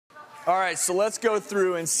All right, so let's go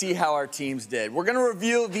through and see how our teams did. We're going to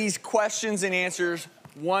review these questions and answers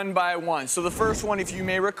one by one. So the first one, if you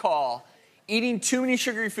may recall, eating too many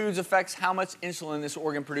sugary foods affects how much insulin this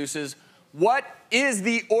organ produces. What is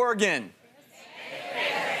the organ?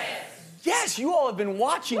 Yes, you all have been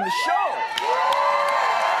watching the show.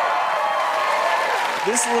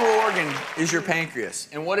 This little organ is your pancreas,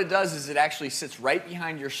 and what it does is it actually sits right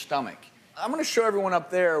behind your stomach. I'm going to show everyone up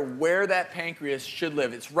there where that pancreas should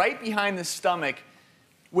live. It's right behind the stomach,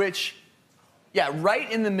 which, yeah, right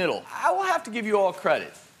in the middle. I will have to give you all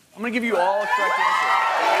credit. I'm going to give you all a correct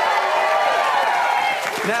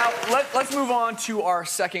answer. Now, let's move on to our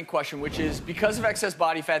second question, which is, because of excess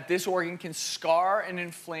body fat, this organ can scar and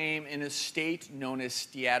inflame in a state known as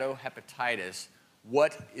steatohepatitis.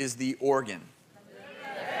 What is the organ?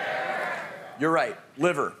 Liver. You're right,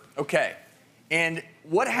 liver. Okay. And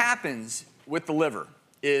what happens with the liver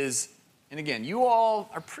is, and again, you all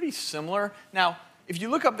are pretty similar. Now, if you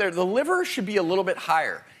look up there, the liver should be a little bit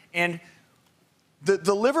higher. And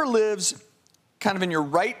the liver lives kind of in your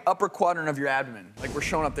right upper quadrant of your abdomen, like we're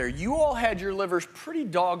showing up there. You all had your livers pretty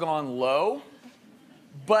doggone low,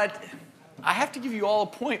 but I have to give you all a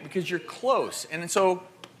point because you're close. And so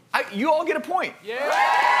you all get a point. Yeah.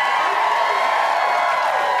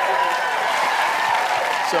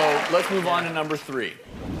 So let's move on to number 3.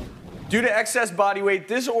 Due to excess body weight,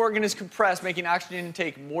 this organ is compressed, making oxygen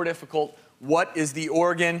intake more difficult. What is the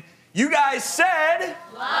organ? You guys said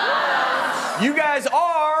lungs. You guys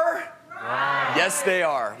are lungs. Yes, they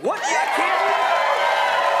are. What? Yeah,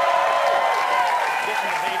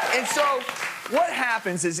 can't. And so what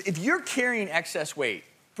happens is if you're carrying excess weight,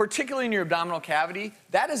 particularly in your abdominal cavity,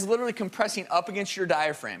 that is literally compressing up against your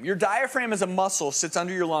diaphragm. Your diaphragm is a muscle, sits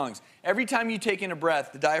under your lungs. Every time you take in a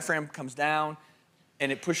breath, the diaphragm comes down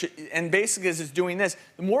and it pushes, and basically as it's doing this,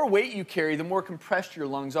 the more weight you carry, the more compressed your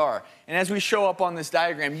lungs are. And as we show up on this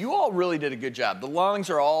diagram, you all really did a good job. The lungs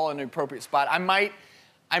are all in an appropriate spot. I might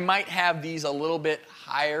have these a little bit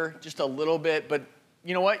higher, just a little bit, but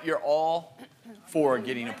you know what? You're all for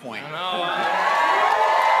getting a point.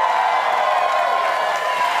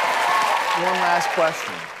 One last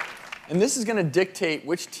question. And this is going to dictate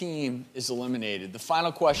which team is eliminated. The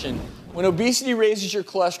final question. When obesity raises your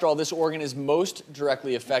cholesterol, this organ is most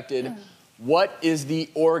directly affected. What is the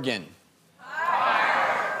organ?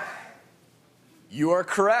 Heart. You are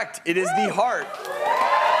correct. It is the heart.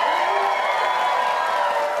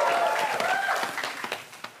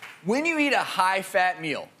 When you eat a high-fat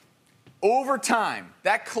meal, over time,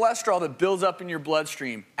 that cholesterol that builds up in your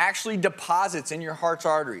bloodstream actually deposits in your heart's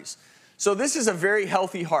arteries. So this is a very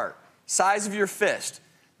healthy heart, size of your fist.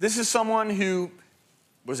 This is someone who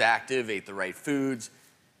was active, ate the right foods.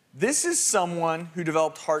 This is someone who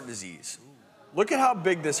developed heart disease. Look at how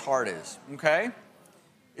big this heart is, okay?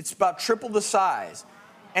 It's about triple the size.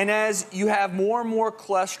 And as you have more and more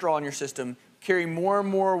cholesterol in your system, carry more and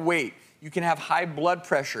more weight, you can have high blood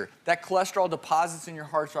pressure. That cholesterol deposits in your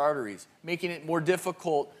heart's arteries, making it more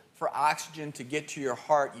difficult for oxygen to get to your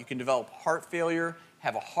heart. You can develop heart failure,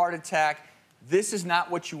 have a heart attack. This is not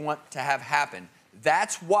what you want to have happen.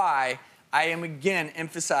 That's why I am again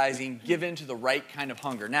emphasizing give in to the right kind of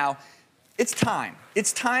hunger. Now, it's time.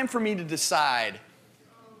 It's time for me to decide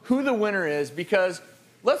who the winner is, because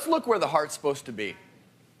let's look where the heart's supposed to be.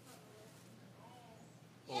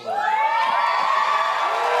 And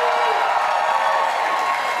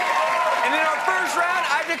in our first round,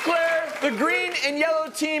 I declare the green and yellow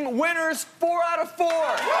team winners 4 out of 4.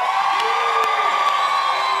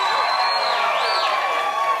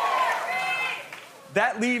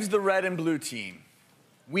 That leaves the red and blue team.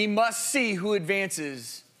 We must see who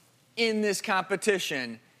advances in this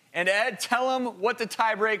competition. And Ed, tell them what the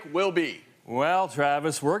tiebreak will be. Well,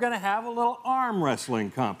 Travis, we're going to have a little arm wrestling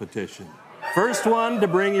competition. First one to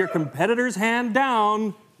bring your competitor's hand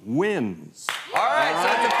down wins. All right, so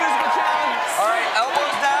it's a physical challenge. All right,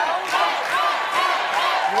 elbows down.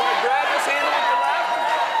 You want to grab this hand with the left?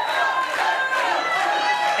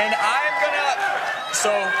 And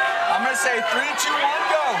I'm going to say 3, 2, 1,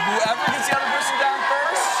 go. Whoever gets the other person down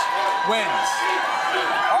first wins.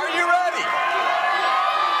 Are you ready?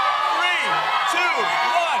 3, 2,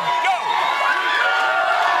 1, go.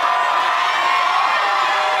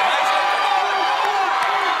 Nice one.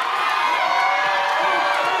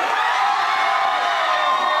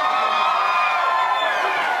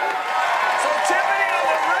 So Tiffany and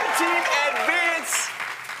the red team advance.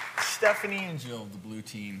 Stephanie and Jill, the blue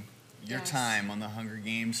team, your time on the Hunger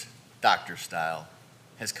Games, Doctor Style,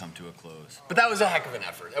 has come to a close. But that was a heck of an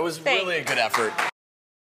effort. That was really a good effort.